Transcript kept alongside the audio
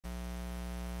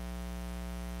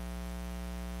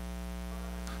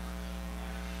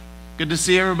Good to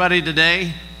see everybody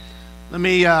today. Let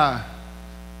me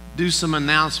do some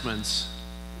announcements,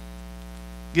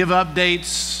 give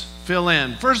updates, fill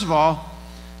in. First of all,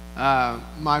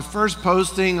 my first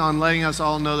posting on letting us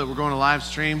all know that we're going to live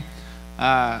stream,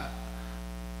 I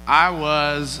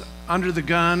was under the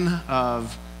gun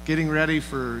of getting ready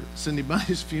for Cindy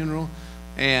Bundy's funeral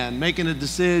and making a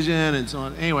decision and so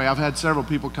on. Anyway, I've had several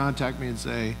people contact me and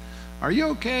say, "Are you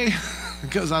okay?"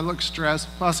 Because I look stressed.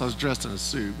 Plus, I was dressed in a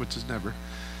suit, which is never.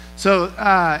 So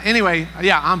anyway,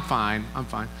 yeah, I'm fine.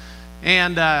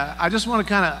 And I just want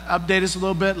to kind of update us a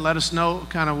little bit and let us know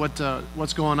kind of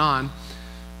what's going on.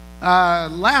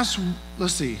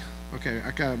 Let's see. Okay,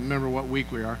 I gotta remember what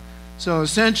week we are. So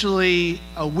essentially,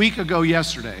 a week ago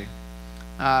yesterday,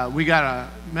 we got a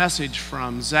message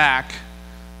from Zach,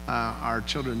 our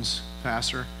children's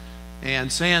pastor,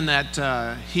 and saying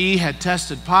that he had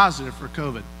tested positive for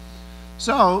COVID.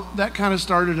 So that kind of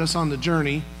started us on the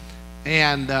journey.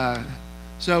 And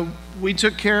so we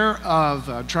took care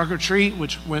of Trunk or Treat,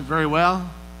 which went very well.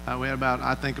 We had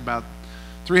about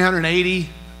 380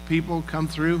 people come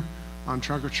through on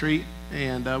Trunk or Treat.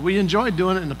 And we enjoyed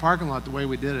doing it in the parking lot the way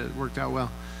we did it. It worked out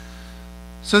well.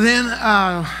 So then,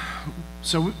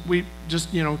 we just,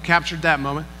 captured that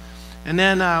moment. And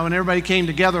then when everybody came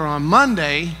together on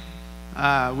Monday,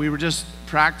 we were just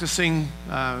practicing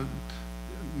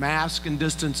mask and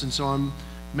distance and so on,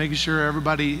 making sure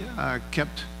everybody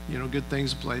kept, good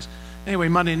things in place. Anyway,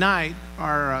 Monday night,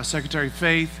 our Secretary of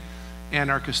Faith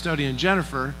and our custodian,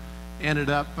 Jennifer, ended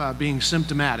up being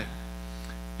symptomatic.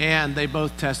 And they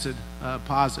both tested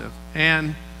positive.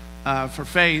 And for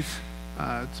Faith,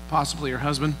 it's possibly her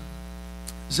husband.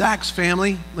 Zach's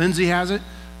family, Lindsay has it.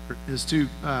 His two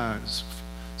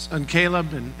son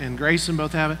Caleb and Grayson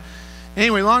both have it.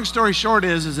 Anyway, long story short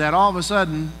is that all of a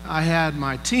sudden I had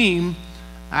my team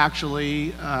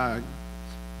actually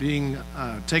being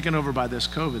taken over by this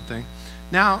COVID thing.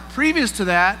 Now, previous to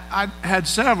that, I had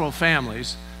several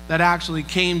families that actually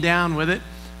came down with it.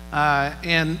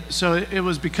 And so it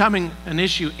was becoming an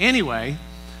issue anyway.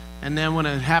 And then when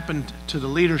it happened to the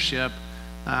leadership,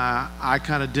 I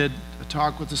kind of did a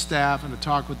talk with the staff and a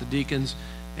talk with the deacons,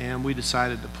 and we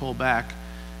decided to pull back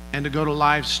and to go to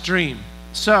live stream.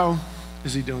 So,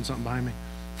 is he doing something behind me?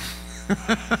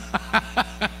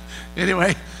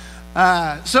 Anyway,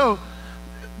 so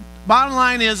bottom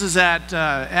line is that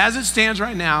as it stands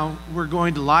right now, we're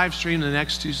going to live stream the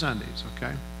next 2 Sundays,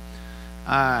 okay?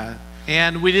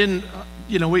 And we didn't,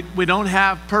 we don't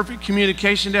have perfect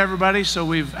communication to everybody, so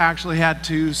we've actually had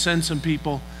to send some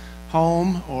people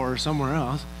home or somewhere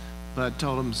else, but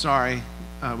told them, sorry,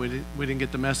 we didn't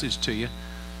get the message to you.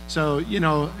 So,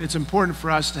 it's important for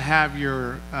us to have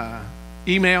your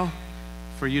email,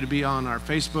 for you to be on our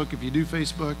Facebook if you do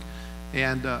Facebook,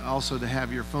 and also to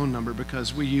have your phone number,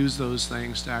 because we use those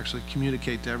things to actually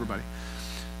communicate to everybody.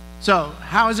 So,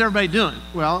 how is everybody doing?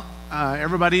 Well,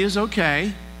 everybody is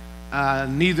okay.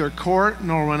 Neither Court,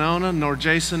 nor Winona, nor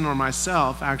Jason, nor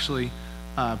myself actually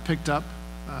picked up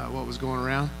what was going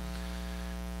around.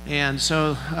 And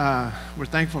so we're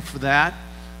thankful for that.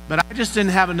 But I just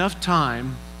didn't have enough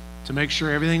time to make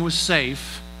sure everything was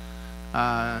safe,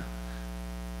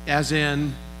 as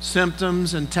in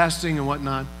symptoms and testing and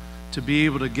whatnot, to be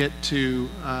able to get to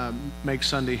make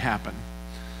Sunday happen.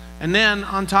 And then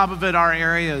on top of it, our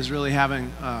area is really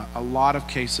having a lot of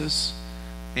cases,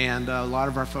 and a lot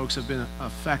of our folks have been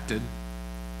affected.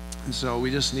 And so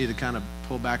we just need to kind of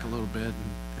pull back a little bit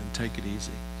and take it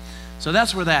easy. So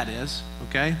that's where that is,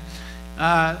 okay?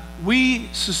 We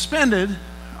suspended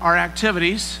our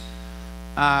activities.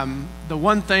 The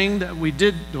one thing that we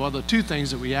did, well, the 2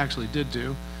 things that we actually did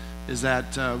do is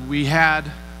that we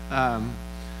had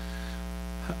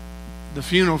the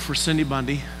funeral for Cindy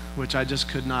Bundy, which I just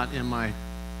could not in my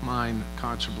mind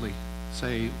consciously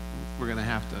say we're going to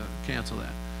have to cancel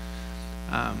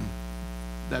that.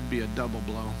 That'd be a double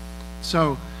blow.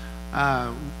 So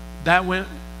that went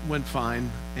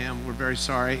fine, and we're very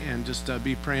sorry, and just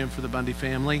be praying for the Bundy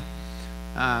family.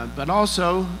 But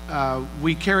also,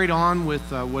 we carried on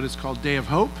with what is called Day of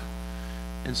Hope.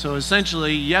 And so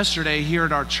essentially, yesterday here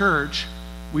at our church,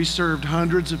 we served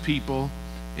hundreds of people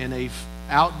in a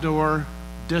outdoor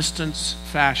distance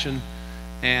fashion,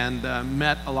 and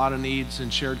met a lot of needs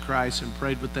and shared Christ and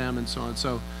prayed with them and so on.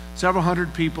 So several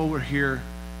hundred people were here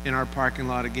in our parking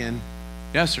lot again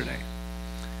yesterday.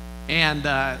 And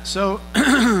so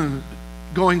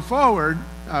going forward,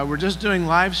 we're just doing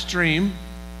live stream.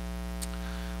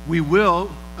 We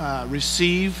will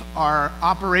receive our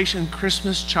Operation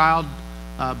Christmas Child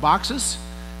boxes,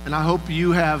 and I hope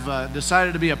you have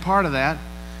decided to be a part of that.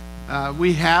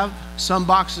 We have some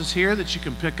boxes here that you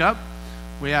can pick up.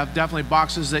 We have definitely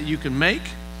boxes that you can make.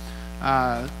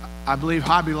 I believe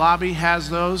Hobby Lobby has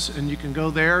those, and you can go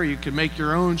there. You can make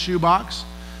your own shoebox.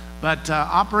 But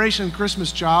Operation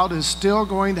Christmas Child is still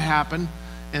going to happen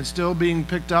and still being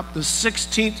picked up the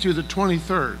 16th through the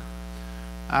 23rd.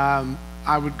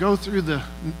 I would go through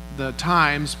the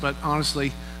times, but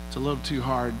honestly, it's a little too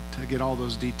hard to get all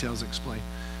those details explained.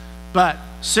 But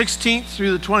 16th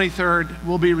through the 23rd,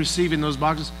 we'll be receiving those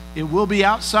boxes. It will be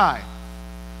outside.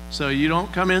 So you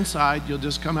don't come inside. You'll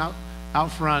just come out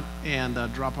front and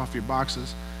drop off your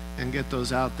boxes and get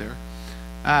those out there.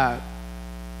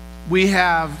 We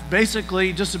have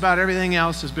basically just about everything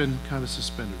else has been kind of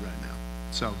suspended right now.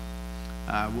 So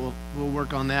we'll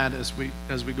work on that as we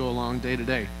go along day to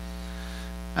day.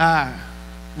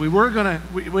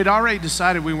 We'd already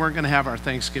decided we weren't going to have our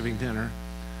Thanksgiving dinner,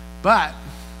 but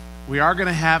we are going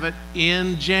to have it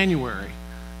in January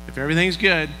if everything's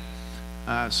good.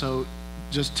 So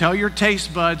just tell your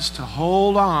taste buds to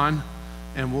hold on,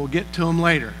 and we'll get to them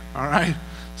later, all right?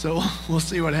 So we'll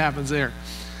see what happens there.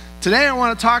 Today I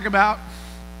want to talk about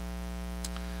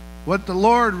what the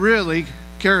Lord really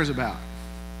cares about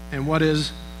and what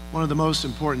is one of the most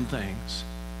important things.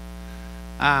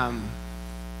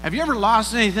 Have you ever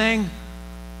lost anything?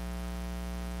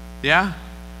 Yeah?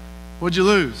 What'd you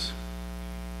lose?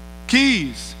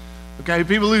 Keys. Okay,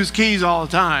 people lose keys all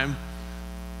the time.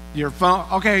 Your phone.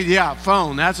 Okay, yeah,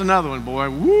 phone. That's another one, boy.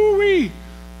 Woo-wee.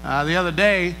 The other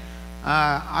day,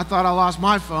 I thought I lost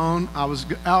my phone. I was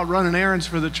out running errands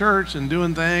for the church and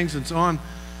doing things and so on.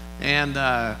 And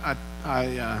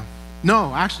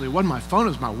no, actually, it wasn't my phone. It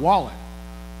was my wallet,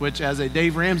 which as a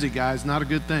Dave Ramsey guy is not a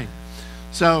good thing.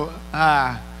 So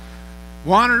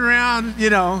wandered around,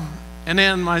 and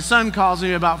then my son calls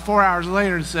me about 4 hours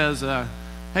later and says,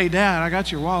 hey, Dad, I got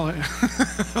your wallet.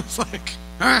 I was like,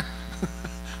 huh?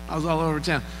 I was all over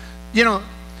town.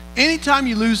 Anytime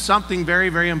you lose something very,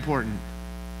 very important,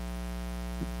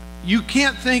 you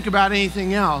can't think about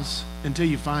anything else until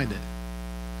you find it.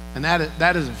 And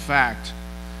that is a fact.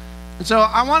 And so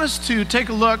I want us to take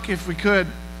a look, if we could,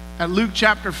 at Luke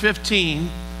chapter 15,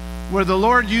 where the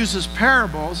Lord uses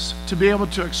parables to be able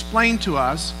to explain to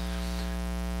us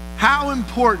how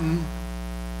important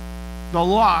the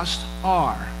lost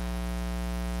are.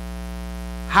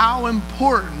 How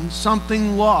important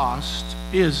something lost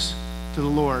is to the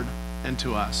Lord and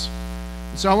to us.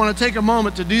 And so I want to take a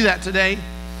moment to do that today.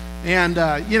 And,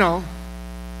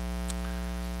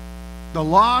 the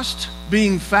lost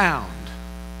being found,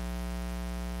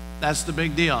 that's the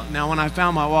big deal. Now, when I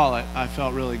found my wallet, I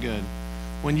felt really good.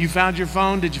 When you found your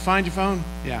phone, did you find your phone?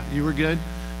 Yeah, you were good.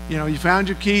 You found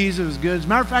your keys, it was good. As a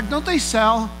matter of fact, don't they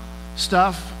sell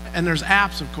stuff? And there's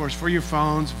apps, of course, for your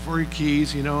phones, for your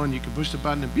keys, and you can push the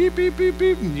button and beep, beep, beep,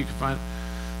 beep, and you can find it.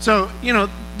 So,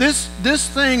 this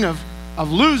thing of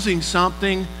losing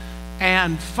something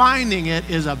and finding it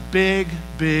is a big,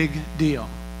 big deal.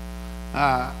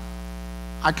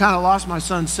 I kind of lost my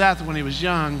son Seth when he was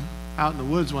young out in the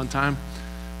woods one time.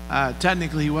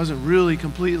 Technically, he wasn't really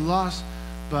completely lost,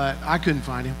 but I couldn't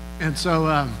find him. And so,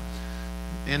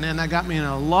 and then that got me in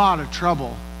a lot of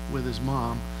trouble with his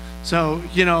mom. So,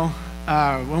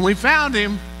 when we found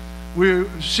him,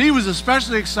 she was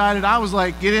especially excited. I was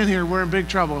like, get in here, we're in big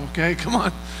trouble, okay, come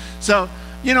on. So,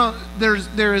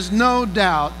 there is no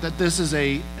doubt that this is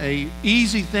a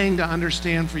easy thing to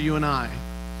understand for you and I.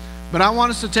 But I want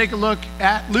us to take a look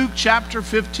at Luke chapter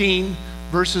 15,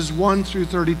 verses 1 through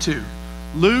 32.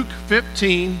 Luke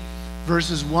 15,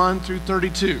 verses 1 through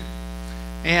 32.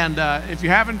 And if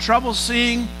you're having trouble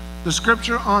seeing the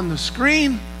scripture on the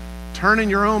screen, turn in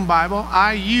your own Bible.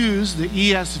 I use the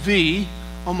ESV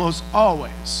almost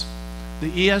always. The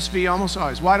ESV almost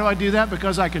always. Why do I do that?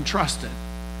 Because I can trust it.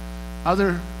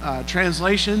 Other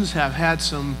translations have had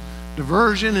some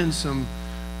diversion and some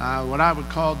what I would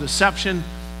call deception.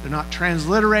 They're not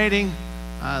transliterating.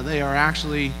 They are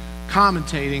actually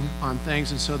commentating on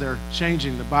things, and so they're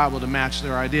changing the Bible to match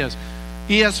their ideas.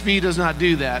 ESV does not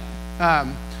do that.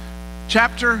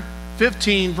 Chapter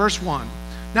 15, verse 1.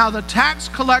 Now the tax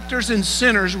collectors and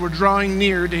sinners were drawing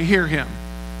near to hear him.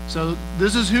 So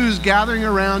this is who's gathering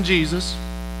around Jesus.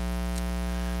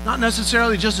 Not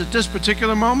necessarily just at this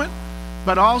particular moment,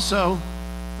 but also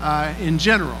in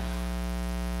general.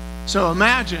 So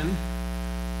imagine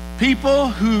people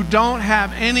who don't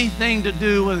have anything to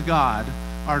do with God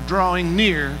are drawing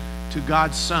near to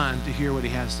God's Son to hear what he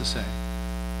has to say.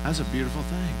 That's a beautiful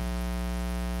thing.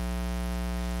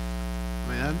 I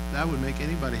mean, that would make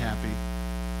anybody happy.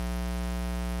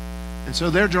 And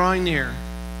so they're drawing near.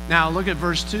 Now look at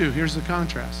verse 2. Here's the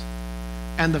contrast.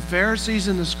 And the Pharisees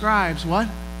and the scribes, what?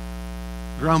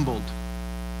 Grumbled.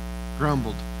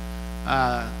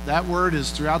 That word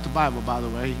is throughout the Bible, by the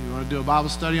way. You want to do a Bible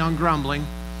study on grumbling.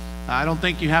 I don't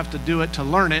think you have to do it to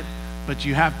learn it, but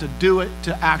you have to do it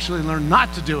to actually learn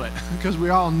not to do it, because we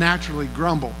all naturally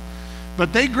grumble.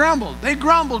 But they grumbled. They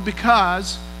grumbled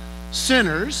because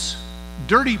sinners,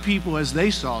 dirty people as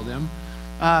they saw them,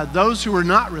 those who were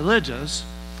not religious,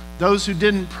 those who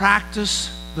didn't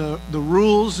practice the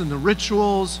rules and the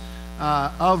rituals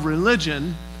of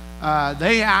religion,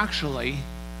 they actually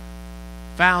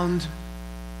found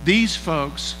these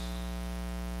folks,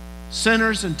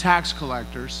 sinners and tax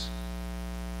collectors,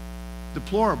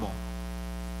 deplorable.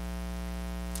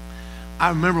 I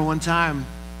remember one time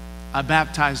I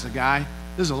baptized a guy.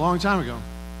 This is a long time ago.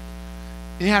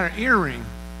 He had an earring.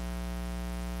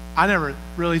 I never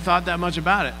really thought that much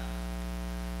about it.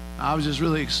 I was just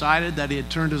really excited that he had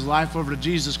turned his life over to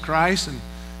Jesus Christ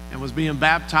and was being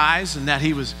baptized, and that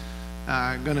he was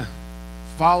going to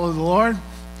follow the Lord.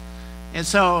 And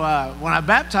so when I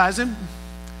baptized him,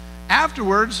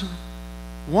 afterwards,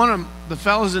 one of the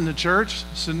fellows in the church,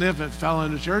 a significant fellow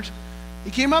in the church,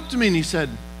 he came up to me and he said,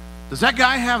 "Does that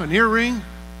guy have an earring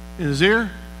in his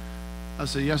ear?" I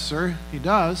said, "Yes, sir, he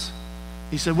does."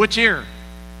 He said, "Which ear?"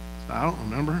 I said, "I don't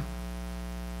remember,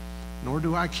 nor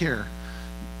do I care."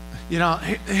 You know,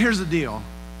 here's the deal.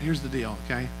 Here's the deal,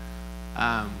 okay?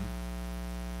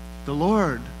 The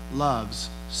Lord loves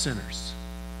sinners.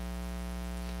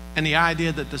 And the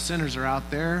idea that the sinners are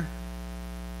out there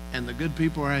and the good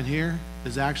people are in here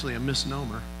is actually a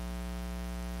misnomer.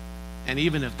 And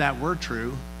even if that were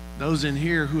true, those in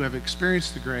here who have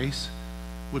experienced the grace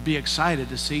would be excited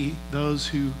to see those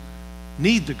who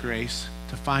need the grace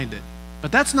to find it.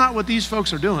 But that's not what these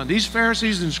folks are doing. These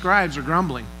Pharisees and scribes are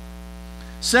grumbling,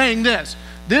 saying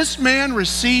this man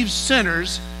receives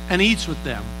sinners and eats with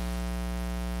them.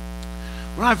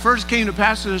 When I first came to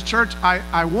pastor this church,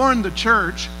 I warned the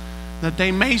church that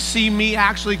they may see me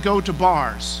actually go to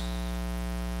bars.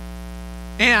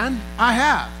 And I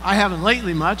have. I haven't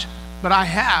lately much, but I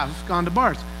have gone to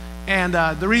bars. And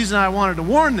the reason I wanted to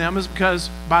warn them is because,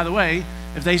 by the way,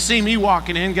 if they see me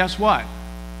walking in, guess what?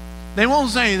 They won't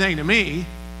say anything to me.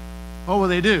 What will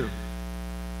they do?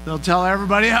 They'll tell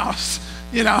everybody else,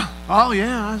 you know, "Oh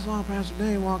yeah, I saw Pastor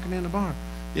Dave walking in the bar,"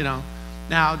 you know.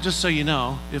 Now, just so you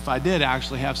know, if I did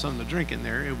actually have something to drink in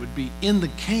there, it would be in the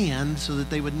can so that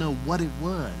they would know what it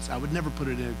was. I would never put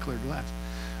it in a clear glass.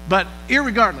 But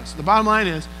irregardless, the bottom line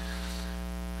is,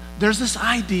 there's this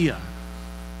idea,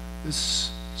 this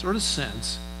sort of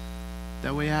sense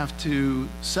that we have to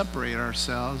separate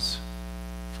ourselves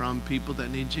from people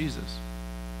that need Jesus.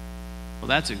 Well,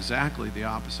 that's exactly the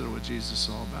opposite of what Jesus is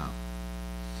all about.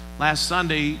 Last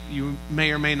Sunday, you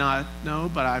may or may not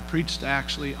know, but I preached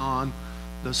actually on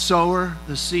the sower,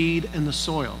 the seed, and the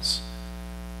soils.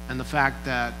 And the fact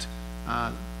that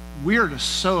we are to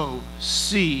sow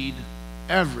seed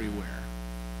everywhere.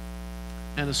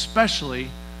 And especially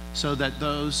so that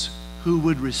those who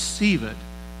would receive it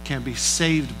can be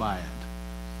saved by it.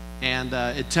 And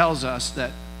it tells us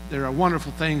that there are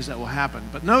wonderful things that will happen.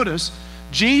 But notice,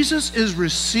 Jesus is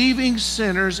receiving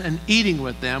sinners and eating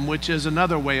with them, which is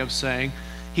another way of saying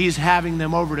he's having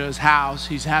them over to his house.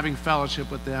 He's having fellowship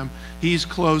with them. He's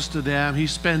close to them. He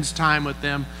spends time with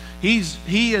them.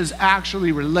 He is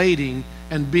actually relating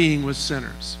and being with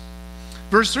sinners.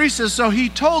 Verse 3 says, so he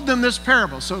told them this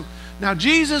parable. So now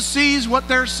Jesus sees what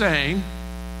they're saying,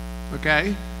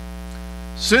 okay?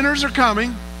 Sinners are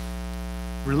coming.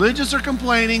 Religious are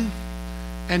complaining.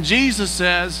 And Jesus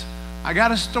says, I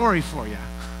got a story for you.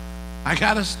 I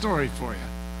got a story for you.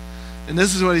 And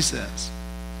this is what he says.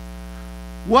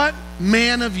 What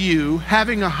man of you,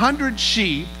 having 100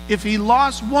 sheep, if he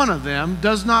lost one of them,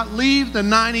 does not leave the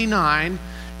 99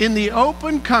 in the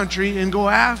open country and go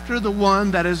after the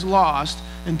one that is lost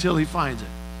until he finds it?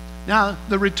 Now,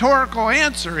 the rhetorical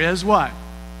answer is what?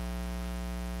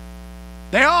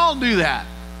 They all do that,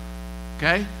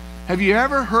 okay? Have you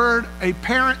ever heard a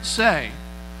parent say,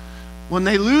 when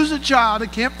they lose a child, they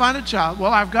can't find a child,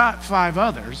 well, I've got 5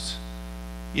 others.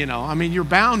 You know, I mean, you're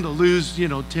bound to lose, 10,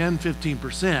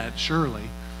 15%, surely.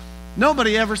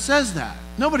 Nobody ever says that.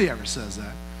 Nobody ever says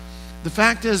that. The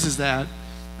fact is that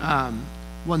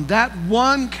when that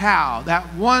one cow,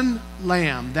 that one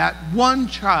lamb, that one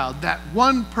child, that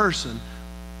one person,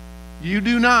 you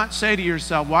do not say to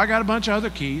yourself, well, I got a bunch of other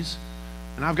keys,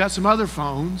 and I've got some other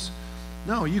phones.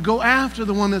 No, you go after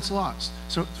the one that's lost.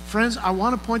 So, friends, I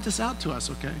want to point this out to us,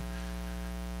 okay?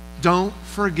 Don't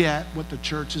forget what the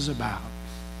church is about.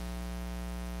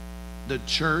 The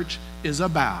church is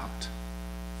about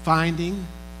finding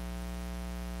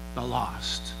the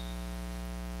lost.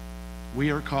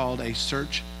 We are called a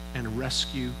search and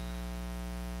rescue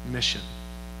mission.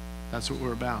 That's what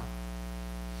we're about.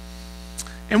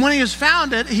 And when he has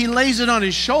found it, he lays it on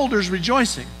his shoulders,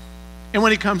 rejoicing. And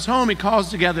when he comes home, he calls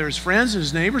together his friends and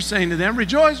his neighbors, saying to them,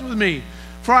 "Rejoice with me,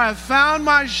 for I have found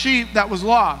my sheep that was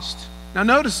lost." Now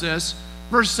notice this,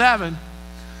 verse 7.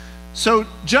 "So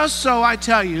just so I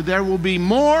tell you, there will be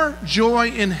more joy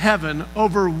in heaven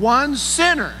over one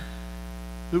sinner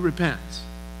who repents."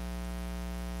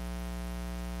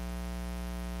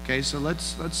 Okay, so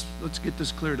let's get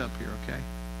this cleared up here, okay?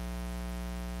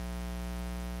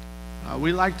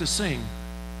 We like to sing,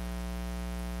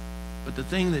 but the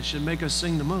thing that should make us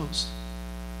sing the most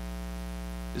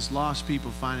is lost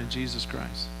people finding Jesus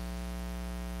Christ.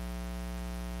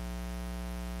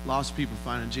 Lost people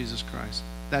finding Jesus Christ.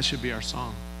 That should be our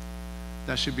song.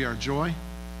 That should be our joy.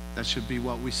 That should be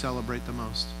what we celebrate the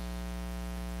most.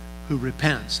 Who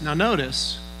repents. Now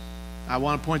notice, I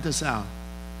want to point this out.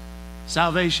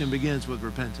 Salvation begins with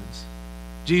repentance.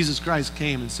 Jesus Christ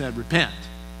came and said, "Repent,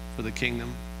 for the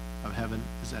kingdom of heaven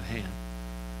is at hand."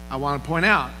 I want to point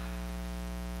out,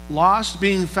 lost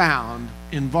being found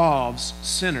involves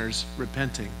sinners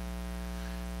repenting.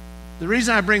 The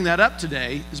reason I bring that up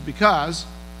today is because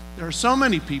there are so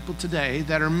many people today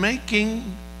that are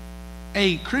making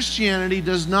a Christianity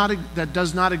that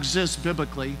does not exist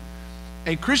biblically,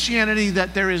 a Christianity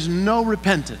that there is no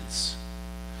repentance,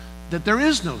 that there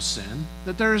is no sin,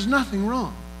 that there is nothing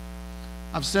wrong.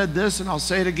 I've said this and I'll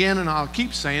say it again and I'll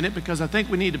keep saying it because I think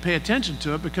we need to pay attention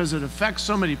to it because it affects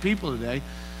so many people today.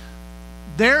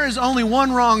 There is only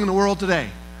one wrong in the world today.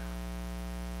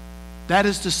 That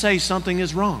is to say something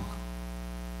is wrong.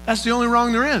 That's the only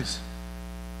wrong there is.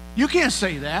 You can't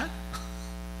say that.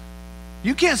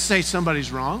 You can't say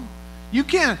somebody's wrong. You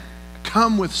can't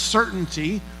come with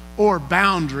certainty or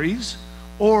boundaries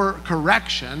or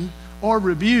correction or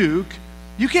rebuke.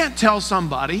 You can't tell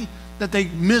somebody that they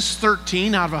missed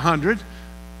 13 out of 100.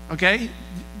 Okay?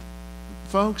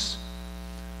 Folks,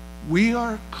 we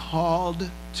are called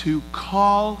to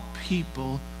call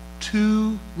people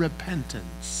to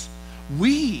repentance.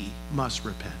 We must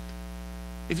repent.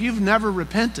 If you've never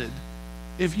repented,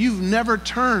 if you've never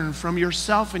turned from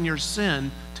yourself and your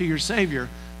sin to your Savior,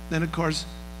 then of course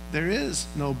there is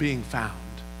no being found.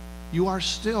 You are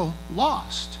still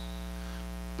lost.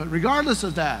 But regardless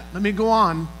of that, let me go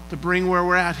on to bring where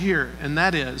we're at here, and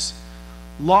that is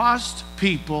lost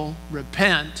people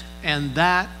repent, and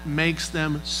that makes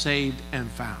them saved and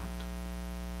found.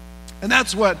 And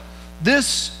that's what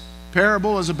this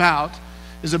parable is about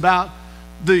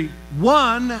the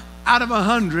 1 out of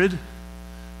 100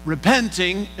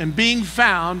 repenting and being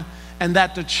found, and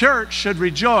that the church should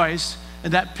rejoice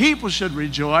and that people should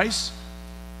rejoice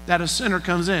that a sinner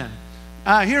comes in.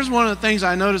 Here's one of the things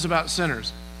I notice about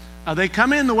sinners. They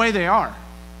come in the way they are.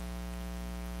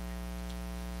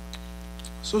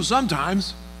 So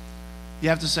sometimes you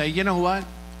have to say, you know what?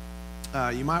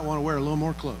 You might want to wear a little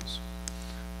more clothes.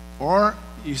 Or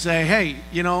you say, hey,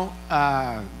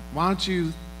 why don't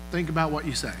you think about what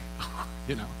you say?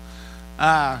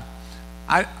 I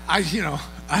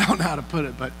don't know how to put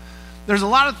it, but there's a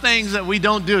lot of things that we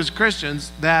don't do as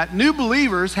Christians that new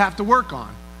believers have to work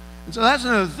on. And so that's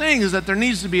another thing, is that there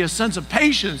needs to be a sense of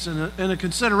patience and a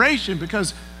consideration,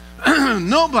 because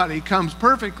nobody comes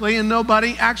perfectly and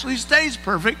nobody actually stays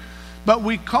perfect, but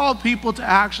we call people to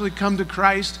actually come to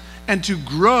Christ and to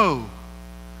grow.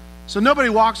 So nobody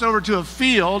walks over to a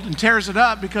field and tears it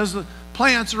up because the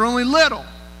plants are only little.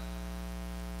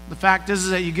 The fact is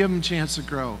that you give them a chance to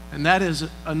grow. And that is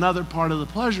another part of the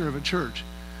pleasure of a church.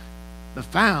 The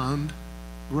found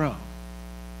grow.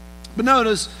 But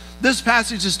notice, this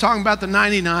passage is talking about the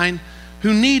 99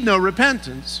 who need no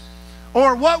repentance.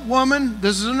 Or what woman,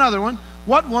 this is another one,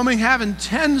 what woman having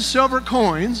 10 silver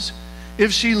coins,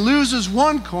 if she loses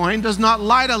one coin, does not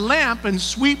light a lamp and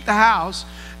sweep the house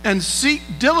and seek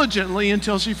diligently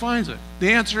until she finds it?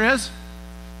 The answer is,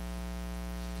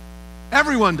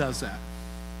 everyone does that.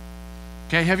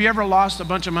 Okay, have you ever lost a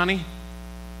bunch of money?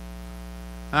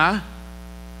 Huh?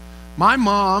 My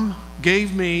mom's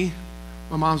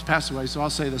passed away, so I'll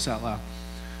say this out loud.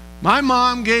 My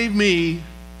mom gave me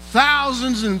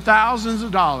thousands and thousands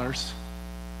of dollars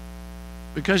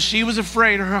because she was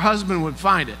afraid her husband would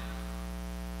find it.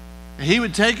 And he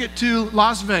would take it to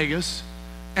Las Vegas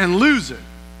and lose it,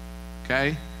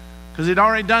 okay? Because he'd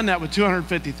already done that with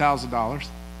 $250,000.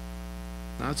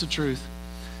 That's the truth.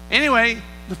 Anyway,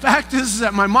 the fact is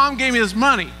that my mom gave me this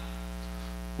money.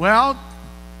 Well,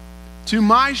 to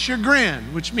my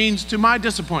chagrin, which means to my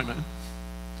disappointment,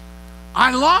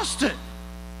 I lost it.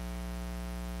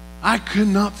 I could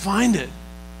not find it.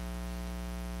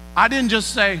 I didn't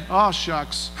just say, oh,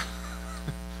 shucks,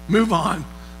 move on.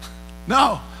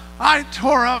 No, I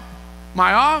tore up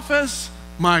my office,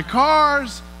 my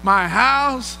cars, my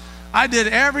house. I did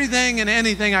everything and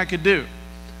anything I could do.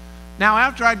 Now,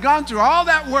 after I'd gone through all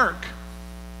that work,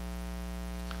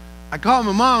 I called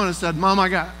my mom and I said, Mom, I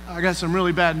got some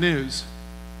really bad news.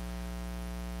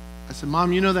 I said,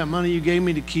 Mom, you know that money you gave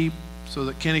me to keep so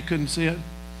that Kenny couldn't see it?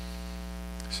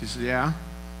 She said, yeah.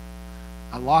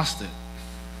 I lost it.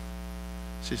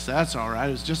 She said, that's all right.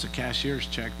 It was just a cashier's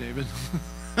check, David.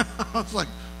 I was like,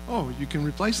 oh, you can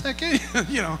replace that, Kenny?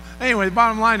 Anyway, the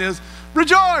bottom line is,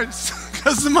 rejoice,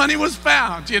 because the money was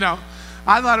found,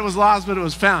 I thought it was lost, but it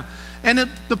was found. And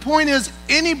the point is,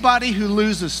 anybody who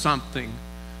loses something,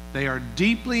 they are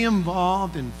deeply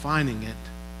involved in finding it,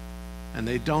 and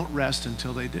they don't rest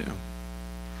until they do.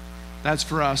 That's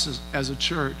for us as a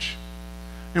church.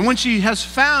 And when she has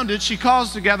found it, she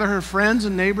calls together her friends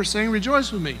and neighbors, saying,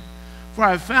 rejoice with me, for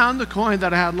I have found the coin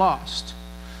that I had lost.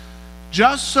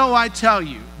 Just so I tell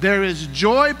you, there is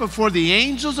joy before the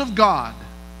angels of God.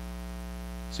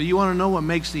 So you want to know what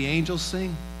makes the angels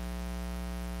sing?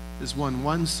 Is when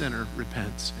one sinner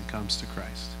repents and comes to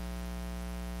Christ.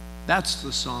 That's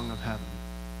the song of heaven.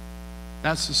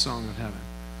 That's the song of heaven.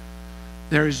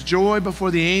 There is joy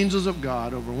before the angels of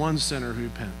God over one sinner who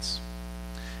repents.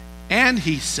 And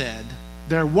he said,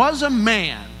 there was a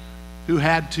man who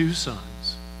had 2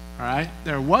 sons. All right?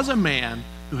 There was a man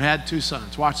who had 2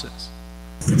 sons. Watch this.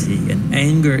 And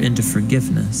anger into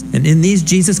forgiveness. And in these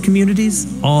Jesus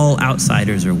communities, all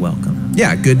outsiders are welcome.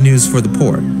 Yeah, good news for the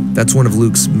poor. That's one of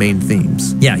Luke's main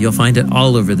themes. Yeah, you'll find it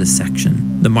all over this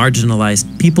section. The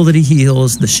marginalized people that he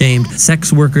heals, the shamed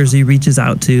sex workers he reaches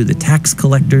out to, the tax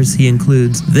collectors he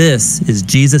includes. This is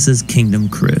Jesus's kingdom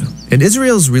crew. And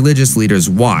Israel's religious leaders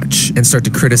watch and start to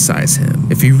criticize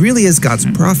him. If he really is God's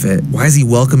prophet, why is he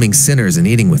welcoming sinners and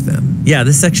eating with them? Yeah,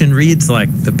 this section reads like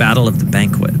the Battle of the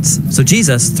Banquets. So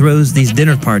Jesus throws these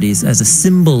dinner parties as a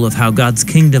symbol of how God's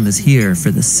kingdom is here for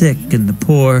the sick and the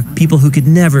poor, people who could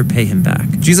never pay him back.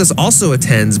 Jesus also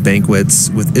attends banquets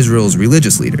with Israel's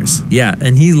religious leaders. Yeah,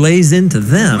 and he lays into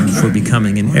them for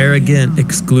becoming an arrogant,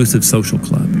 exclusive social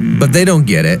club. But they don't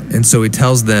get it, and so he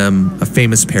tells them a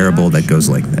famous parable that goes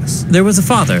like this. There was a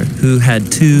father who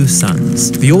had 2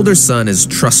 sons. The older son is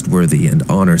trustworthy and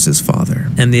honors his father.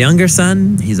 And the younger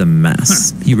son, he's a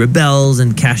mess. He rebels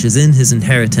and cashes in his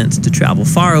inheritance to travel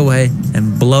far away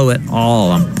and blow it all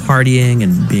on partying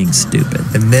and being stupid.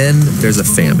 And then there's a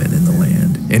famine in the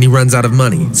land, and he runs out of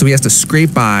money. So he has to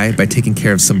scrape by taking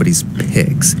care of somebody's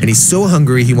pigs. And he's so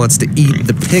hungry he wants to eat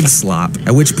the pig slop,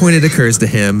 at which point it occurs to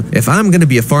him, if I'm going to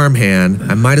be a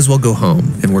farmhand, I might as well go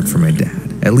home and work for my dad.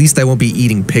 At least I won't be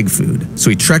eating pig food.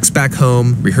 So he treks back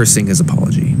home, rehearsing his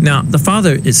apology. Now, the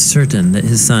father is certain that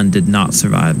his son did not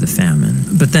survive the famine.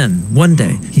 But then, one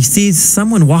day, he sees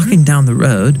someone walking down the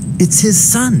road. It's his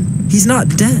son. He's not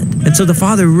dead. And so the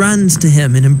father runs to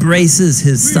him and embraces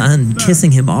his son,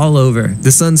 kissing him all over.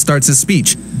 The son starts his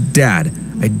speech. Dad,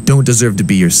 I don't deserve to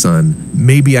be your son.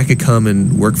 Maybe I could come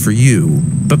and work for you.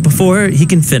 But before he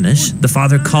can finish, the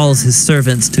father calls his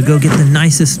servants to go get the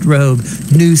nicest robe,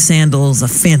 new sandals, a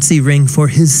fancy ring for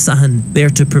his son. They are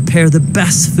to prepare the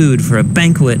best food for a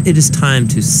banquet. It is time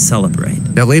to celebrate.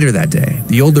 Now later that day,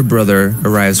 the older brother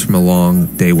arrives from a long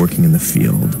day working in the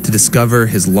field to discover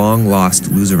his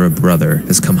long-lost loser of a brother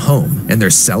has come home. And they're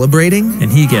celebrating?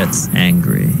 And he gets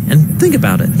angry. And think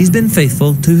about it. He's been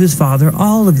faithful to his father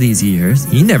all of these years.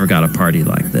 He never got a party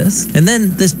like this. And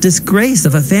then this disgrace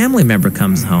of a family member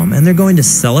comes home and they're going to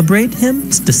celebrate him?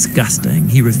 It's disgusting.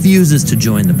 He refuses to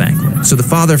join the banquet. So the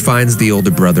father finds the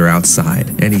older brother outside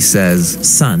and he says,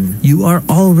 Son, you are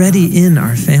already in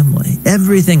our family.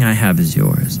 Everything I have is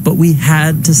yours. But we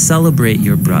had to celebrate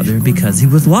your brother because he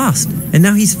was lost. And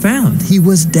now he's found. He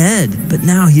was dead, but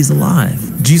now he's alive.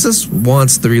 Jesus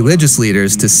wants the religious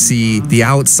leaders to see the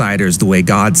outsiders the way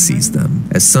God sees them,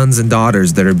 as sons and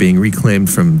daughters that are being reclaimed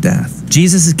from death.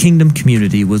 Jesus' kingdom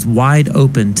community was wide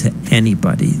open to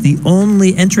anybody. The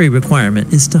only entry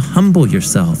requirement is to humble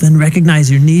yourself and recognize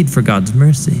your need for God's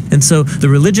mercy. And so the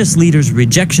religious leaders'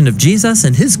 rejection of Jesus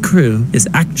and his crew is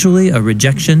actually a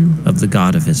rejection of the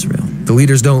God of Israel. The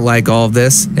leaders don't like all of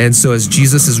this, and so as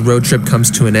Jesus' road trip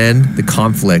comes to an end, the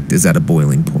conflict is at a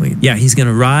boiling point. Yeah, he's going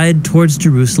to ride towards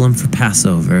Jerusalem for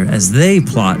Passover as they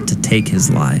plot to take his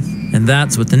life. And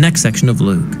that's what the next section of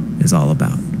Luke is all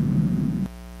about.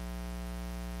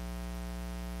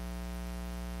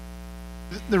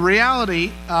 The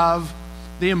reality of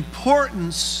the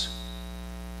importance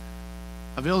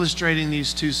of illustrating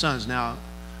these 2 sons. Now,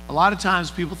 a lot of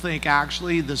times people think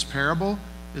actually this parable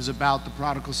is about the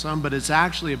prodigal son, but it's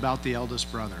actually about the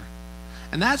eldest brother.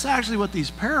 And that's actually what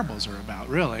these parables are about,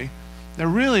 really. They're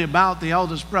really about the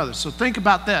eldest brother. So think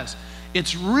about this.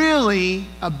 It's really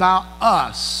about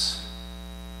us.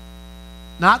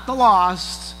 Not the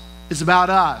lost, it's about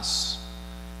us.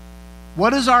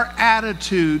 What is our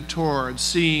attitude towards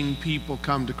seeing people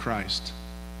come to Christ?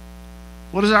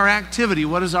 What is our activity?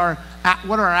 What are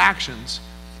our actions?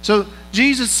 So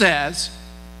Jesus says,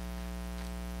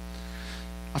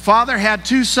 a father had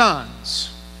 2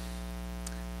 sons.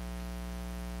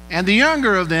 And the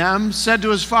younger of them said to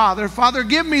his father, Father,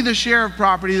 give me the share of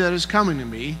property that is coming to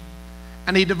me.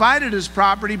 And he divided his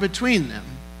property between them.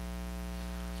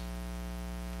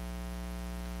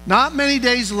 Not many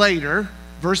days later,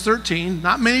 verse 13,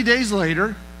 not many days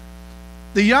later,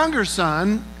 the younger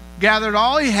son gathered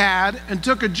all he had and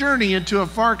took a journey into a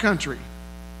far country.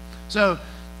 So,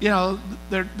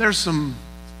 there's some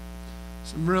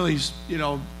really,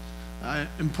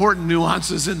 important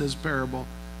nuances in this parable.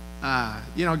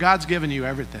 God's given you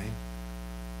everything.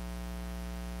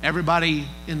 Everybody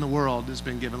in the world has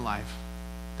been given life.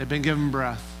 They've been given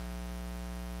breath.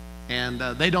 And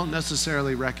they don't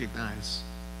necessarily recognize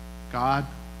God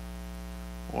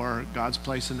or God's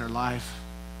place in their life.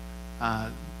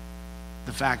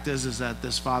 The fact is that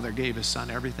this father gave his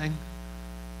son everything,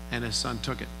 and his son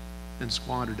took it and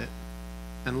squandered it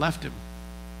and left him.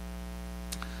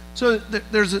 So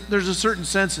there's a certain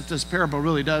sense that this parable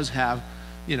really does have,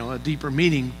 a deeper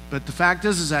meaning. But the fact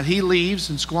is that he leaves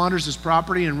and squanders his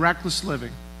property in reckless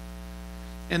living.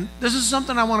 And this is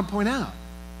something I want to point out.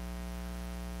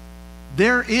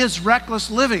 There is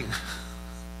reckless living.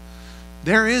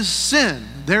 There is sin.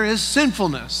 There is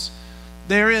sinfulness.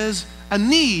 There is a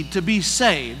need to be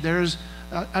saved. There is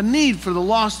a need for the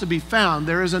lost to be found.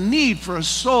 There is a need for a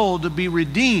soul to be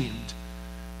redeemed.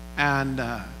 And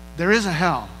there is a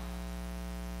hell.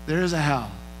 There is a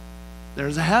hell. There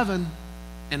is a heaven,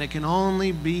 and it can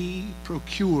only be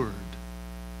procured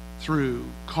through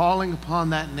calling upon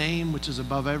that name which is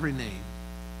above every name,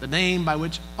 the name by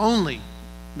which only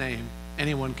name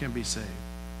anyone can be saved,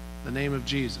 the name of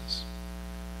Jesus.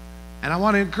 And I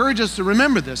want to encourage us to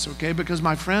remember this, okay? Because,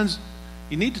 my friends,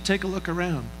 you need to take a look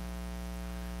around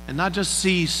and not just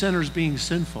see sinners being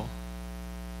sinful,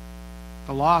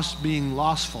 the lost being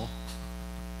lostful,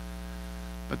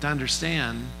 but to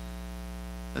understand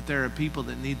that there are people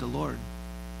that need the Lord.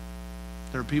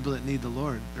 There are people that need the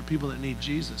Lord. There are people that need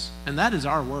Jesus. And that is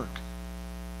our work.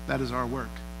 That is our work.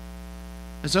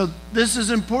 And so this is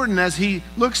important as he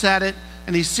looks at it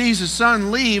and he sees his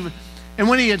son leave. And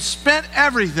when he had spent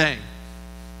everything,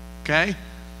 okay,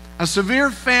 a severe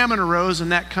famine arose in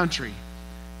that country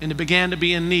and it began to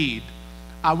be in need.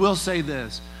 I will say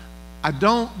this. I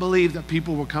don't believe that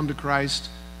people will come to Christ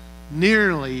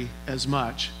nearly as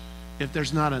much if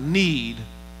there's not a need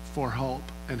for hope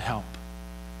and help.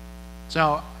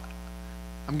 So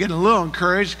I'm getting a little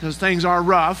encouraged because things are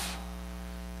rough,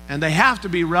 and they have to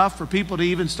be rough for people to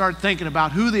even start thinking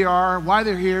about who they are, why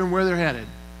they're here, and where they're headed.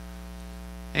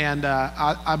 And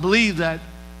I believe that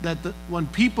when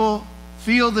people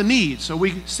feel the need, so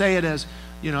we say it as,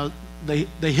 they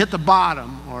hit the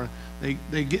bottom, or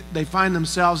they find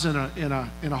themselves in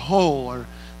a hole, or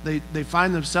they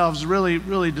find themselves really,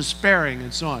 really despairing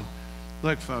and so on.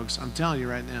 Look, folks, I'm telling you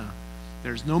right now,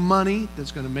 there's no money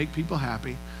that's going to make people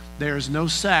happy. There's no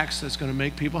sex that's going to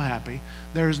make people happy.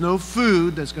 There's no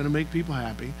food that's going to make people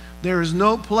happy. There is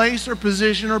no place or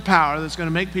position or power that's going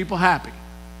to make people happy.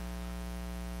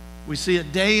 We see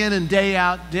it day in and day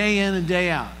out, day in and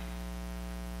day out.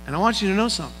 And I want you to know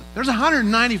something. There's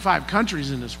 195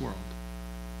 countries in this world.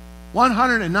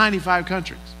 195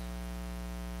 countries.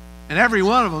 And every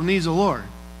one of them needs a Lord.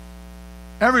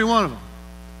 Every one of them.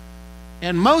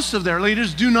 And most of their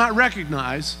leaders do not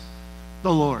recognize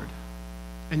the Lord.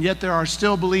 And yet there are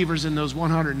still believers in those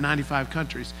 195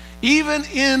 countries. Even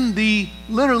in the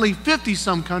literally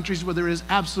 50-some countries where there is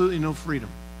absolutely no freedom.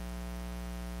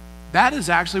 That is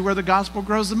actually where the gospel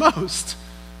grows the most.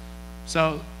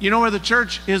 So, you know where the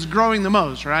church is growing the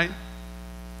most, right?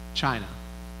 China.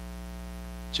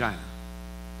 China.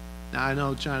 Now, I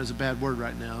know China's a bad word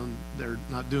right now, and they're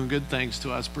not doing good things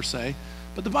to us per se.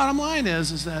 But the bottom line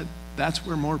is that that's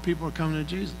where more people are coming to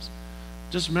Jesus.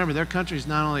 Just remember, their country's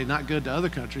not only not good to other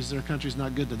countries, their country's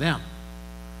not good to them.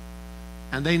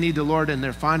 And they need the Lord, and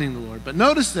they're finding the Lord. But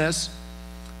notice this.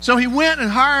 So he went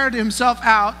and hired himself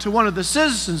out to one of the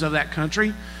citizens of that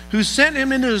country, who sent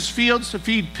him into his fields to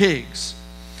feed pigs.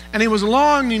 And he was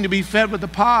longing to be fed with the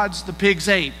pods the pigs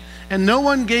ate, and no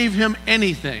one gave him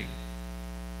anything.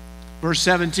 Verse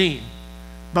 17.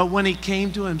 But when he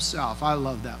came to himself, I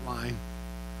love that line.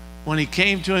 When he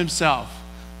came to himself,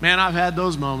 man, I've had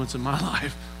those moments in my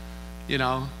life.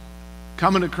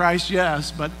 Coming to Christ,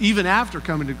 yes, but even after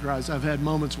coming to Christ, I've had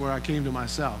moments where I came to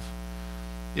myself.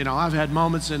 You know, I've had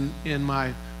moments in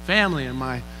my family, in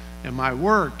my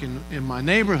work, in my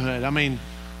neighborhood. I mean,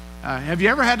 have you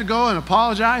ever had to go and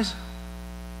apologize?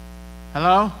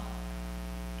 Hello?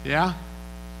 Yeah?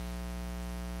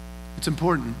 It's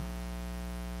important.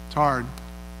 It's hard.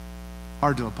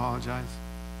 Hard to apologize.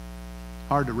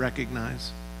 Hard to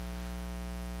recognize.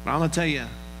 But I'm going to tell you,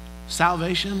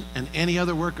 salvation and any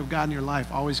other work of God in your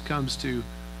life always comes to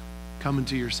coming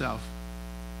to yourself.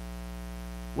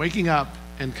 Waking up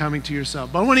and coming to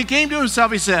yourself. But when he came to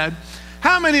himself, he said,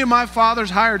 how many of my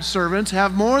father's hired servants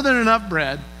have more than enough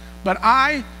bread, but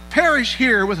I perish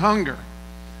here with hunger?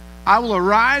 I will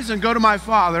arise and go to my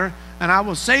father, and I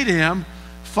will say to him,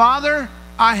 Father,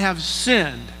 I have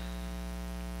sinned.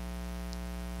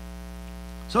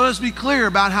 So let's be clear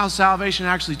about how salvation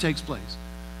actually takes place.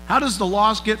 How does the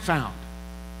lost get found?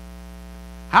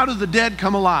 How do the dead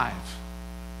come alive?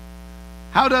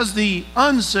 How does the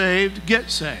unsaved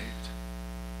get saved?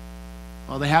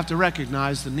 Well, they have to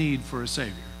recognize the need for a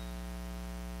Savior.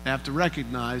 They have to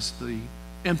recognize the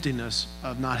emptiness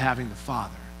of not having the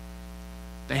Father.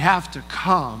 They have to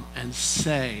come and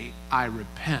say, I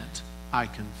repent, I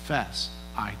confess,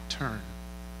 I turn.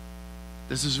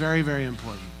 This is very, very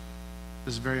important.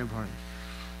 This is very important.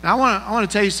 Now, I want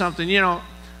to tell you something. You know,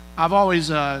 I've always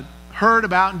heard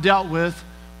about and dealt with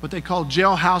what they call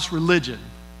jailhouse religion.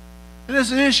 And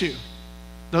it's an issue.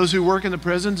 Those who work in the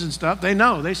prisons and stuff, they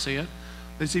know, they see it.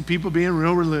 They see people being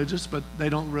real religious, but they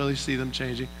don't really see them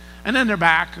changing. And then they're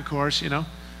back, of course, you know.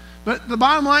 But the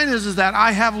bottom line is that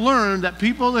I have learned that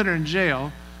people that are in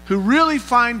jail who really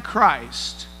find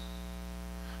Christ,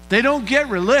 they don't get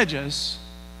religious,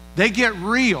 they get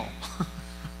real.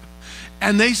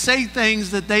 And they say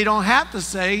things that they don't have to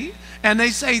say, and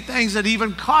they say things that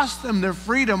even cost them their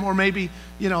freedom or maybe,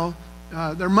 you know,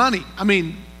 their money. I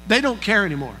mean, they don't care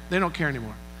anymore. They don't care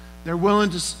anymore. They're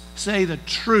willing to say the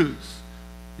truth.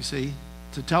 You see,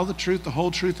 to tell the truth, the whole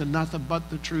truth, and nothing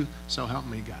but the truth, so help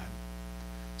me God.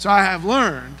 So I have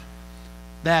learned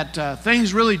that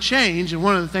things really change, and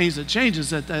one of the things that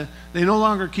changes is that they no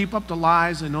longer keep up the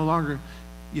lies, they no longer,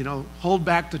 you know, hold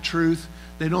back the truth.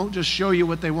 They don't just show you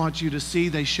what they want you to see,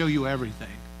 they show you everything.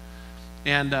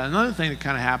 And another thing that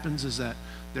kind of happens is that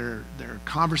their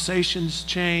conversations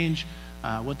change,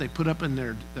 what they put up in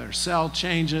their cell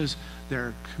changes,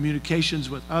 their communications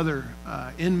with other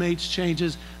inmates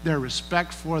changes, their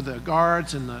respect for the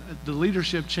guards and the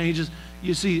leadership changes.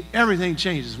 You see, everything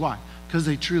changes. Why? Because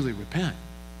they truly repent.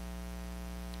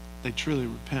 They truly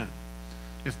repent.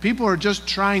 If people are just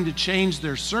trying to change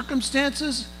their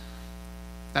circumstances,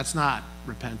 that's not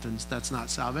repentance, that's not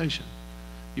salvation.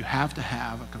 You have to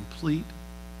have a complete,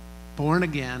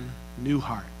 born-again, new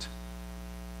heart.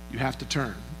 You have to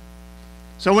turn.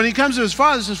 So when he comes to his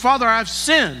father, he says, Father, I've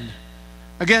sinned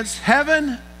against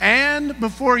heaven and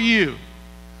before you.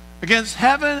 Against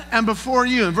heaven and before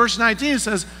you. In verse 19 it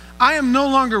says, I am no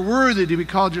longer worthy to be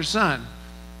called your son.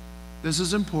 This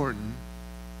is important.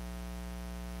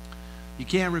 You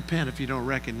can't repent if you don't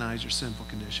recognize your sinful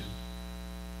condition.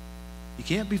 You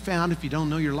can't be found if you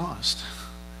don't know you're lost.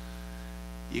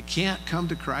 You can't come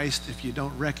to Christ if you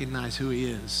don't recognize who he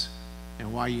is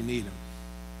and why you need him.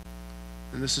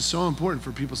 And this is so important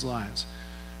for people's lives.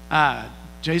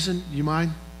 Jason, you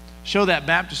mind? Show that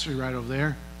baptistry right over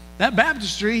there. That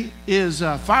baptistry is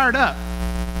fired up.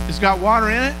 It's got water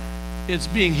in it. It's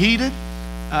being heated.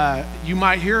 You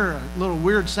might hear a little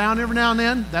weird sound every now and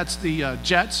then. That's the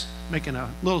jets making a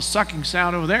little sucking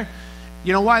sound over there.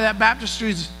 You know why that baptistry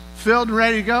is filled and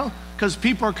ready to go? Because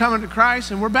people are coming to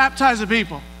Christ and we're baptizing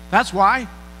people. That's why.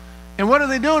 And what are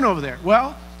they doing over there?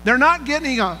 Well, they're not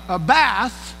getting a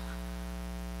bath.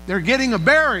 They're getting a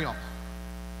burial.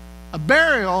 A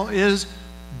burial is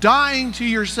dying to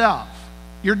yourself.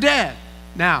 You're dead.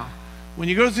 Now, when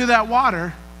you go through that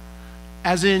water,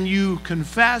 as in you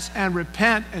confess and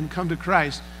repent and come to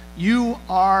Christ, you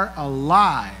are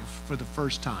alive for the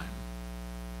first time.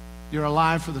 You're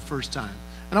alive for the first time.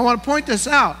 And I want to point this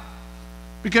out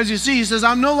because you see, he says,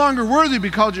 I'm no longer worthy to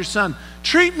be called your son.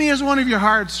 Treat me as one of your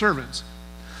hired servants.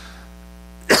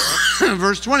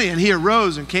 Verse 20, and he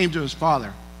arose and came to his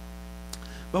father.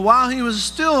 But while he was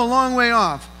still a long way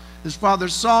off, his father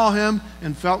saw him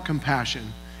and felt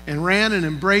compassion and ran and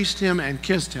embraced him and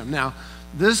kissed him. Now,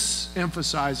 this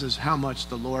emphasizes how much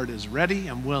the Lord is ready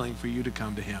and willing for you to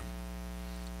come to him.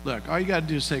 Look, all you got to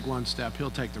do is take one step.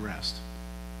 He'll take the rest.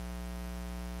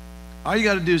 All you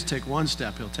got to do is take one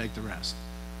step. He'll take the rest.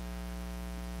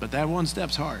 But that one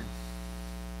step's hard.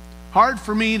 Hard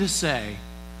for me to say,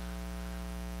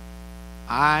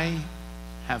 I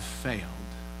have failed.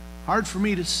 Hard for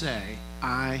me to say,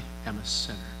 I am a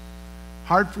sinner.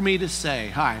 Hard for me to say,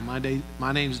 hi,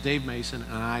 my name's Dave Mason,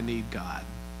 and I need God.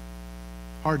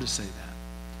 Hard to say that.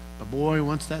 But boy,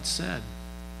 once that's said,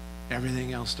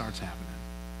 everything else starts happening.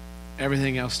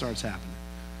 Everything else starts happening.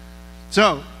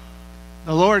 So,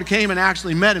 the Lord came and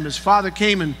actually met him. His father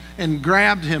came and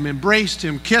grabbed him, embraced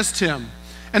him, kissed him.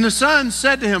 And the son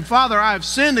said to him, Father, I have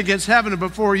sinned against heaven and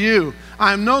before you.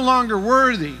 I am no longer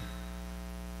worthy to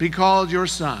be called your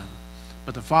son.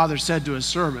 But the father said to his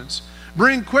servants,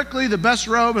 bring quickly the best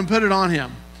robe and put it on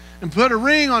him, and put a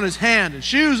ring on his hand and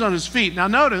shoes on his feet. Now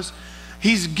notice,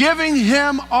 he's giving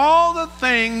him all the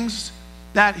things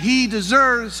that he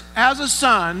deserves as a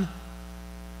son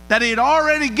that he had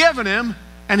already given him,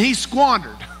 and he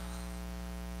squandered.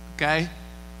 Okay?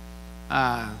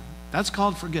 That's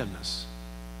called forgiveness.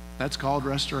 That's called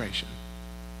restoration.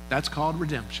 That's called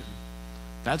redemption.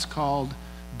 That's called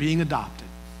being adopted,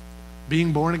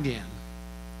 being born again,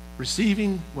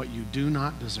 receiving what you do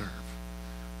not deserve.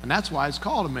 And that's why it's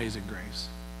called Amazing Grace,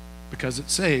 because it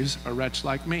saves a wretch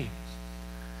like me.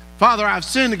 Father, I've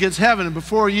sinned against heaven and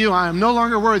before you. I am no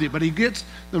longer worthy. But he gets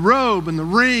the robe and the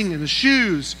ring and the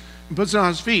shoes and puts it on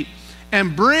his feet.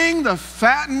 And bring the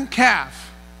fattened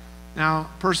calf. Now,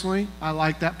 personally, I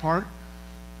like that part.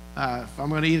 If I'm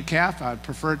going to eat a calf, I'd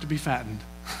prefer it to be fattened.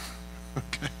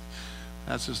 Okay.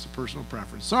 That's just a personal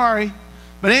preference. Sorry.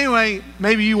 But anyway,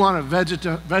 maybe you want a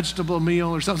vegetable meal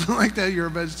or something like that. You're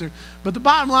a vegetarian. But the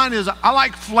bottom line is I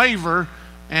like flavor,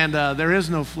 and there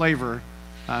is no flavor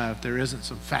if there isn't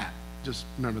some fat. Just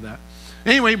remember that.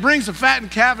 Anyway, he brings the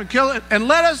fattened calf and kill it, and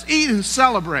let us eat and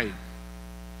celebrate.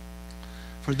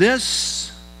 For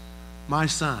this, my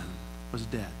son was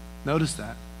dead. Notice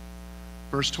that.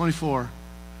 Verse 24,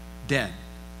 dead.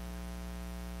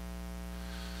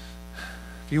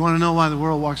 If you want to know why the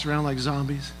world walks around like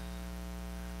zombies,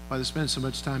 why they spend so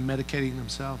much time medicating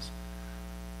themselves,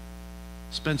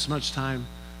 spend so much time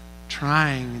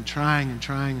trying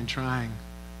to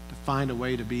find a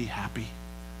way to be happy,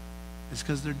 it's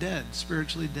because they're dead,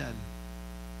 spiritually dead.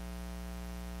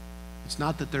 It's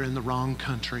not that they're in the wrong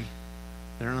country.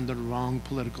 They're under the wrong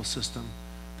political system.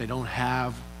 They don't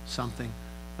have something.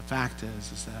 The fact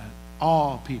is that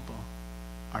all people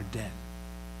are dead.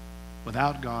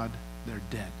 Without God, they're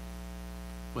dead.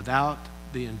 Without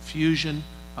the infusion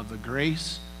of the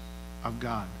grace of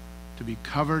God, to be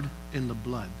covered in the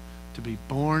blood, to be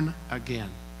born again,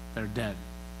 they're dead.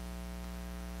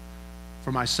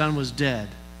 For my son was dead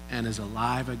and is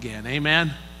alive again.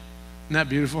 Amen? Isn't that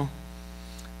beautiful?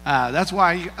 That's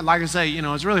why, like I say,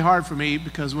 it's really hard for me,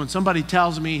 because when somebody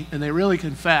tells me and they really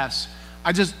confess,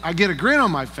 I get a grin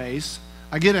on my face.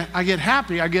 I get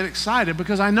happy. I get excited,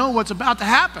 because I know what's about to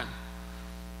happen.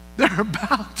 They're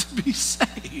about to be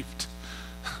saved.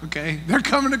 Okay? They're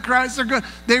coming to Christ.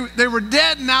 They were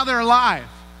dead, and now they're alive.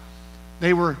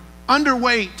 They were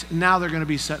underweight, and now they're going to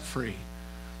be set free.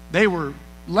 They were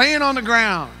laying on the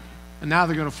ground, and now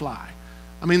they're going to fly.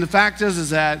 I mean, the fact is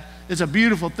that it's a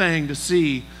beautiful thing to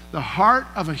see the heart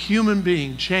of a human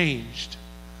being changed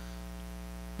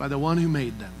by the one who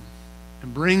made them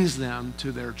and brings them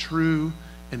to their true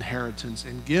inheritance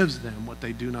and gives them what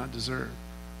they do not deserve.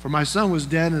 For my son was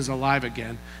dead and is alive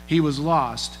again. He was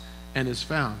lost and is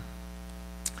found.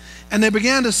 And they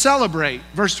began to celebrate.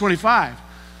 Verse 25.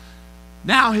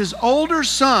 Now his older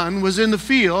son was in the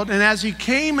field, and as he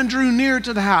came and drew near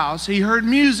to the house, he heard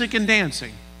music and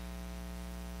dancing.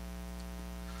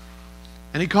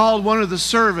 And he called one of the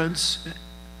servants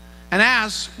and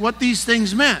asked what these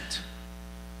things meant.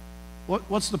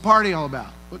 What's the party all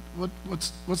about?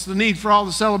 What's the need for all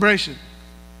the celebration?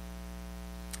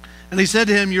 And he said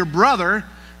to him, your brother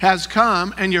has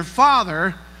come, and your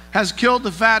father has killed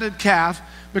the fatted calf,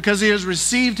 because he has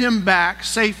received him back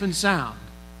safe and sound.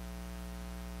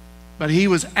 But he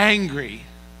was angry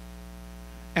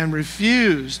and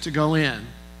refused to go in.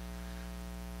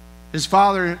 His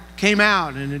father came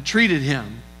out and entreated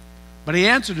him, but he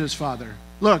answered his father,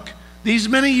 look, these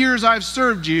many years I've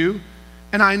served you,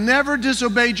 and I never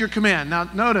disobeyed your command. Now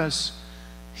notice,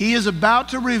 he is about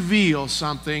to reveal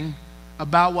something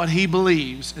about what he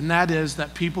believes, and that is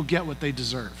that people get what they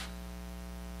deserve.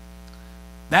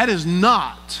 That is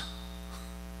not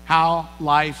how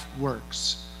life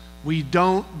works. We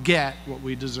don't get what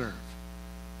we deserve.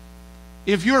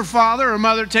 If your father or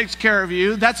mother takes care of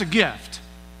you, that's a gift.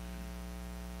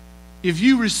 If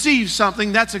you receive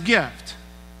something, that's a gift.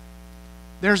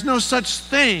 There's no such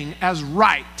thing as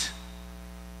right,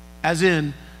 as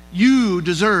in you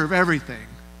deserve everything.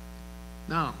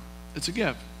 No, it's a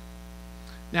gift.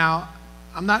 Now,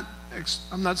 I'm not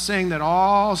saying that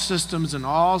all systems and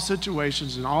all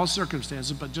situations and all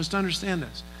circumstances, but just understand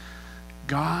this.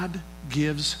 God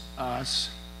gives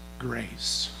us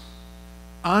grace.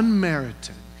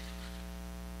 Unmerited,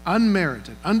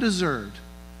 undeserved.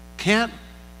 Can't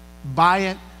buy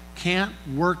it, can't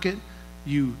work it.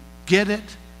 You get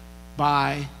it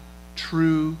by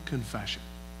true confession.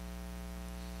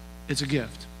 It's a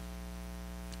gift.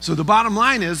 So the bottom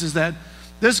line is that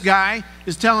this guy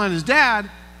is telling his dad,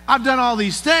 I've done all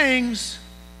these things,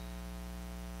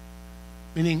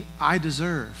 meaning I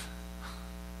deserve.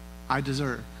 I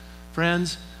deserve.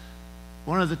 Friends,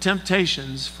 one of the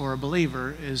temptations for a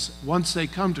believer is once they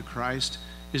come to Christ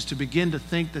is to begin to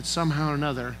think that somehow or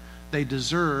another they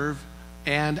deserve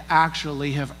and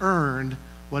actually have earned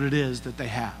what it is that they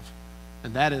have.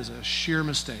 And that is a sheer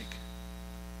mistake.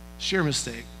 Sheer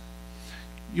mistake.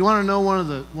 You want to know one of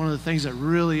the things that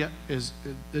really it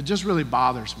just really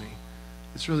bothers me.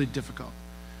 It's really difficult.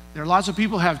 There are lots of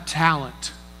people who have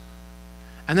talent,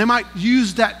 and they might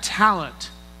use that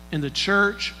talent in the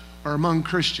church or among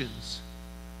Christians.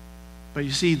 But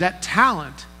you see, that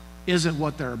talent isn't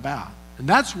what they're about. And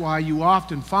that's why you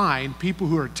often find people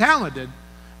who are talented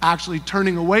actually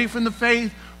turning away from the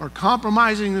faith or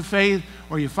compromising the faith,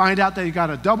 or you find out they got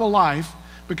a double life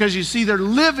because you see they're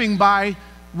living by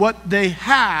what they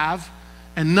have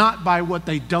and not by what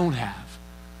they don't have.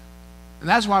 And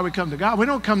that's why we come to God. We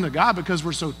don't come to God because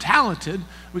we're so talented.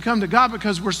 We come to God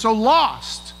because we're so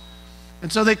lost.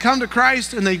 And so they come to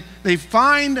Christ and they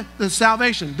find the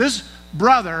salvation. This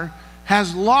brother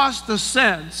has lost the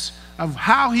sense of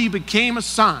how he became a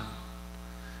son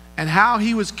and how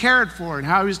he was cared for and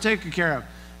how he was taken care of.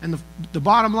 And the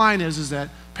bottom line is that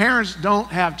parents don't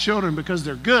have children because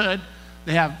they're good.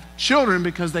 They have children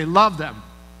because they love them.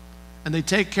 And they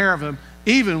take care of them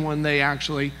even when they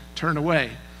actually turn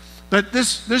away. But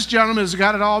this gentleman has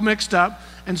got it all mixed up,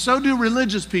 and so do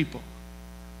religious people.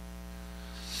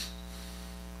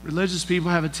 Religious people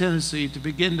have a tendency to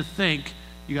begin to think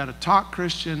you got to talk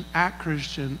Christian, act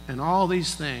Christian, and all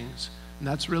these things, and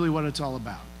that's really what it's all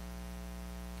about.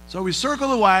 So we circle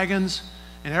the wagons,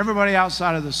 and everybody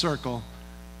outside of the circle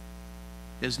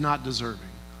is not deserving.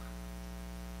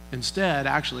 Instead,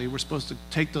 actually, we're supposed to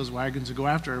take those wagons and go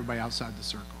after everybody outside the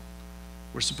circle.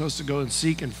 We're supposed to go and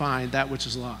seek and find that which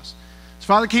is lost. His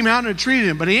father came out and entreated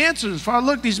him, but he answered his father,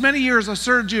 look, these many years I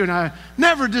served you, and I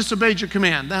never disobeyed your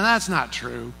command. Now, that's not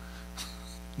true.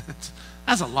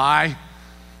 That's a lie,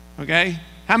 okay?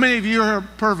 How many of you are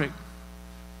perfect?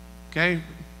 Okay?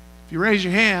 If you raise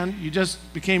your hand, you just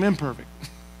became imperfect.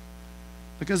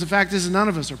 Because the fact is, none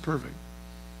of us are perfect.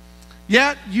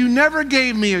 Yet you never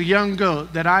gave me a young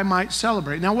goat that I might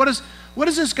celebrate. Now, what is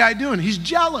this guy doing? He's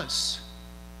jealous.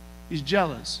 He's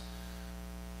jealous.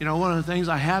 You know, one of the things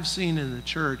I have seen in the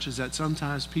church is that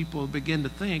sometimes people begin to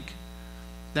think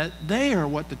that they are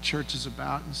what the church is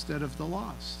about instead of the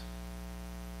lost.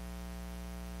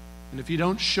 And if you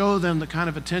don't show them the kind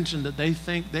of attention that they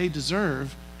think they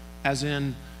deserve, as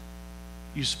in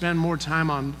you spend more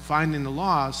time on finding the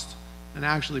lost than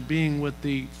actually being with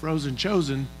the frozen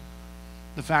chosen,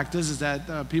 the fact is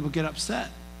that people get upset.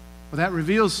 Well, that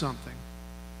reveals something.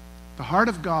 The heart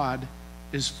of God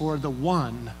is for the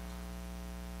one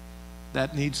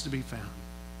that needs to be found.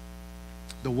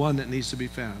 The one that needs to be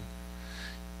found.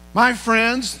 My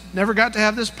friends never got to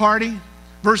have this party.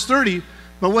 Verse 30,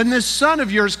 but when this son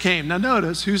of yours came, now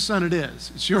notice whose son it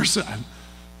is. It's your son.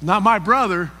 Not my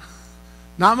brother.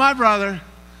 Not my brother.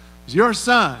 It's your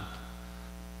son.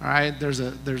 All right, there's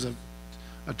a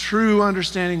true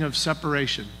understanding of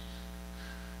separation.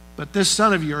 But this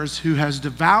son of yours who has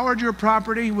devoured your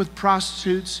property with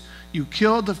prostitutes, you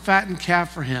killed the fattened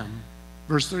calf for him.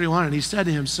 Verse 31, and he said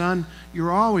to him, son,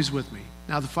 you're always with me.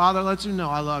 Now the father lets him know,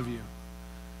 I love you.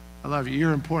 I love you.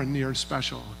 You're important. You're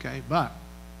special, okay? But,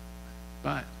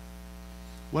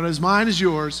 what is mine is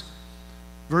yours.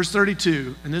 Verse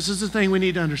 32, and this is the thing we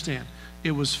need to understand.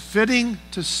 It was fitting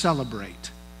to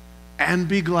celebrate and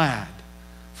be glad.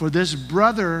 For this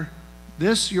brother,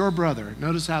 this your brother,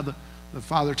 notice how the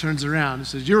father turns around and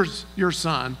says, your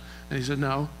son. And he said,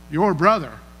 no, your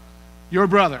brother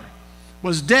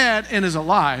was dead and is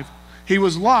alive. He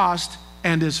was lost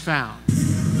and is found.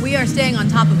 We are staying on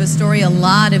top of a story a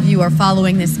lot of you are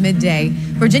following this midday.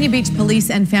 Virginia Beach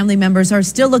police and family members are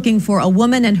still looking for a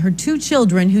woman and her 2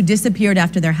 children who disappeared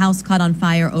after their house caught on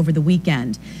fire over the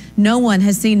weekend. No one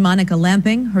has seen Monica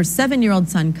Lamping, her 7-year-old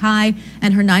son Kai,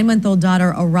 and her 9-month-old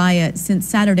daughter Araya since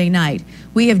Saturday night.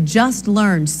 We have just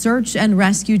learned search and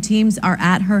rescue teams are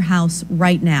at her house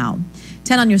right now.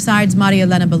 10 on your side's Maria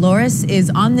Elena Belores is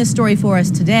on this story for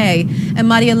us today. And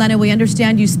Maria Elena, we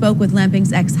understand you spoke with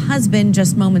Lamping's ex-husband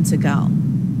just moments ago.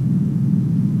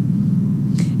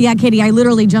 Yeah, Katie, I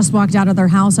literally just walked out of their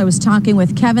house. I was talking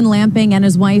with Kevin Lamping and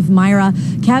his wife, Myra.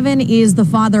 Kevin is the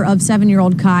father of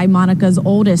 7-year-old Kai, Monica's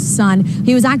oldest son.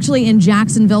 He was actually in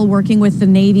Jacksonville working with the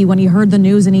Navy when he heard the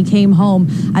news, and he came home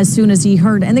as soon as he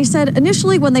heard. And they said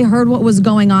initially when they heard what was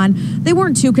going on, they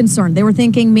weren't too concerned. They were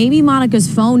thinking maybe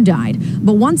Monica's phone died.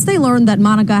 But once they learned that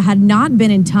Monica had not been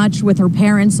in touch with her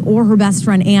parents or her best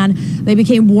friend, Ann, they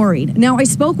became worried. Now, I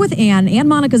spoke with Ann and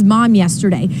Monica's mom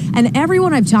yesterday, and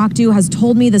everyone I've talked to has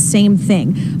told me the same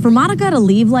thing. For Monica to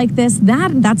leave like this,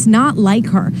 that's not like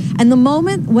her. And the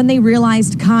moment when they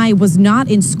realized Kai was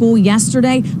not in school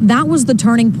yesterday, that was the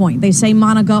turning point. They say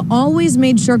Monica always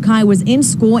made sure Kai was in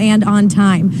school and on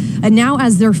time. And now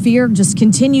as their fear just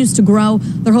continues to grow,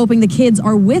 they're hoping the kids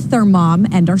are with their mom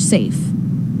and are safe.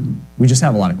 We just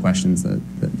have a lot of questions that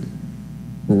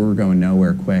we're going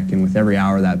nowhere quick. And with every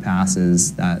hour that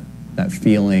passes, that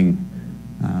feeling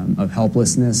of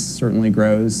helplessness certainly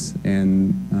grows,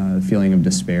 and the feeling of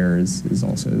despair is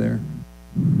also there.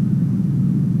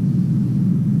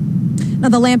 Now,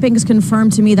 the Lampings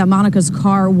confirmed to me that Monica's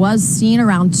car was seen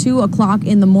around 2 o'clock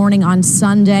in the morning on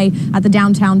Sunday at the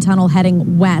downtown tunnel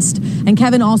heading west. And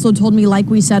Kevin also told me, like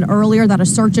we said earlier, that a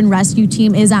search and rescue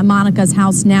team is at Monica's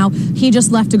house now. He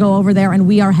just left to go over there, and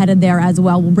we are headed there as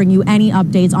well. We'll bring you any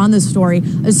updates on this story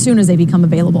as soon as they become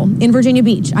available. In Virginia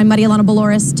Beach, I'm Maria Elena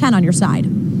Boloris, 10 on your side.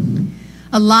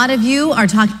 A lot of you are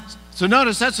talking. So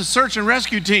notice that's a search and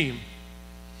rescue team.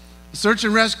 A search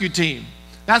and rescue team.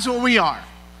 That's what we are.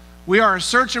 We are a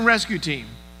search and rescue team.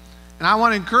 And I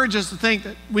want to encourage us to think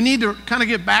that we need to kind of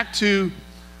get back to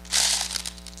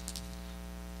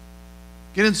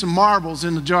getting some marbles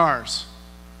in the jars.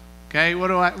 Okay,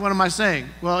 what am I saying?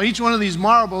 Well, each one of these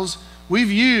marbles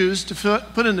we've used to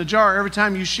put in the jar every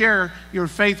time you share your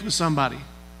faith with somebody.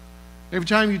 Every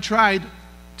time you tried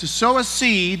to sow a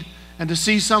seed and to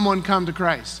see someone come to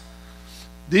Christ.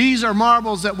 These are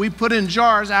marbles that we put in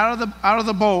jars out of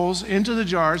the bowls into the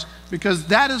jars, because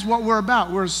that is what we're about.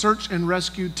 We're a search and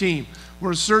rescue team.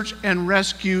 We're a search and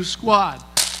rescue squad.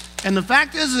 And the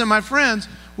fact is that, my friends,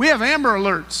 we have Amber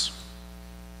Alerts.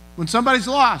 When somebody's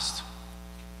lost,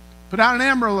 put out an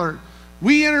Amber Alert.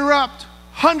 We interrupt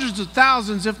hundreds of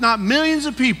thousands, if not millions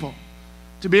of people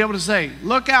to be able to say,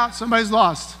 look out, somebody's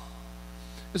lost.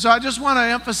 And so I just want to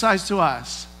emphasize to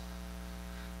us,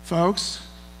 folks,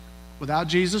 without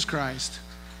Jesus Christ,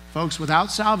 folks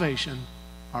without salvation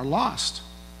are lost.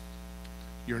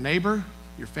 Your neighbor,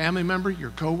 your family member, your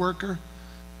coworker,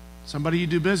 somebody you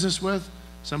do business with,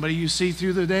 somebody you see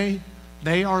through the day,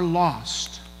 they are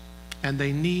lost, and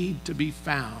they need to be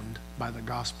found by the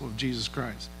gospel of Jesus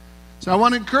Christ. So I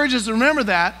want to encourage us to remember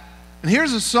that. And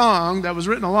here's a song that was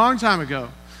written a long time ago.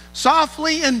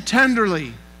 Softly and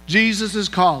tenderly, Jesus is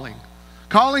calling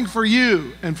for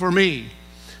you and for me.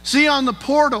 See, on the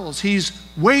portals, he's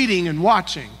waiting and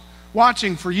watching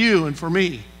for you and for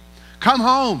me. Come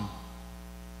home.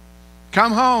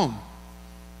 Come home.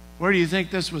 Where do you think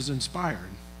this was inspired?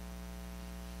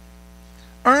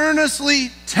 Earnestly,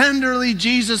 tenderly,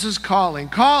 Jesus is calling,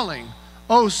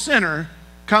 oh sinner,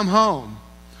 come home.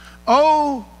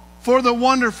 Oh, for the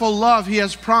wonderful love he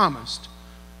has promised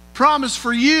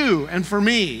for you and for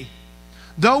me.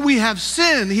 Though we have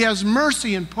sinned, he has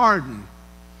mercy and pardon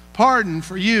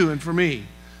for you and for me.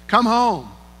 Come home.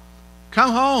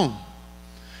 Come home.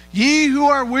 Ye who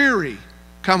are weary,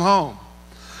 come home.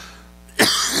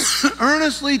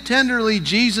 Earnestly, tenderly,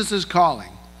 Jesus is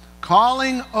calling,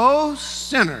 oh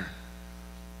sinner,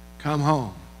 come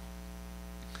home.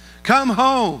 Come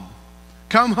home.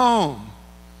 Come home.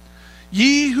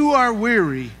 Ye who are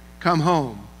weary, come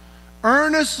home.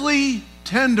 Earnestly,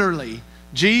 tenderly,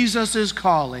 Jesus is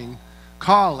calling,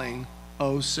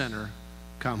 oh sinner,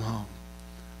 come home.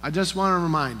 I just want to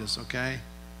remind us, okay?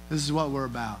 This is what we're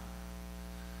about.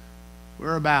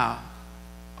 We're about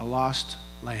a lost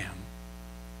lamb.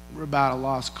 We're about a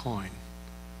lost coin.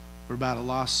 We're about a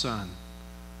lost son.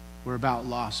 We're about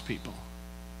lost people.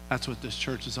 That's what this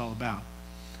church is all about.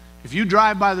 If you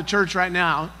drive by the church right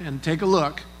now and take a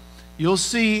look, you'll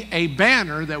see a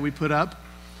banner that we put up,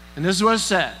 and this is what it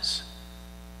says.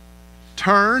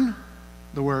 Turn,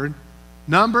 the word,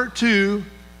 number 2,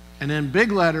 and then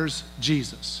big letters,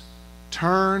 Jesus.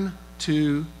 Turn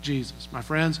to Jesus. My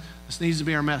friends, this needs to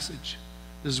be our message.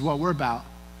 This is what we're about.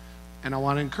 And I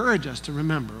want to encourage us to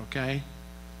remember, okay?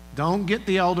 Don't get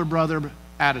the elder brother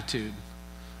attitude.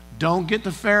 Don't get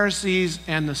the Pharisees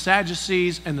and the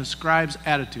Sadducees and the scribes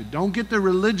attitude. Don't get the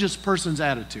religious person's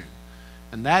attitude.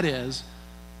 And that is,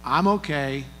 I'm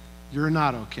okay, you're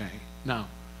not okay. No,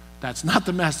 that's not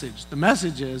the message. The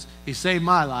message is, he saved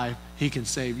my life, he can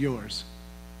save yours.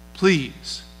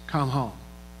 Please come home.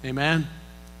 Amen?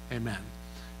 Amen.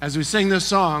 as we sing this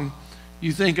song,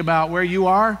 you think about where you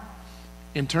are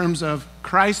in terms of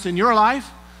Christ in your life.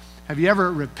 Have you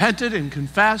ever repented and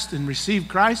confessed and received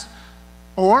Christ?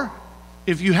 Or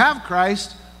if you have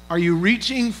Christ, are you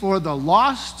reaching for the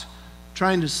lost,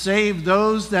 trying to save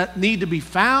those that need to be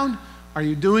found? Are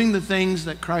you doing the things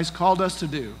that Christ called us to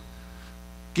do?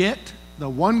 Get the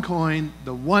one coin,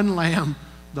 the one lamb,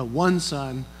 the one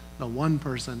son, the one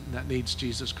person that needs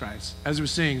Jesus Christ. As we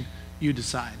sing, you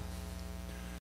decide.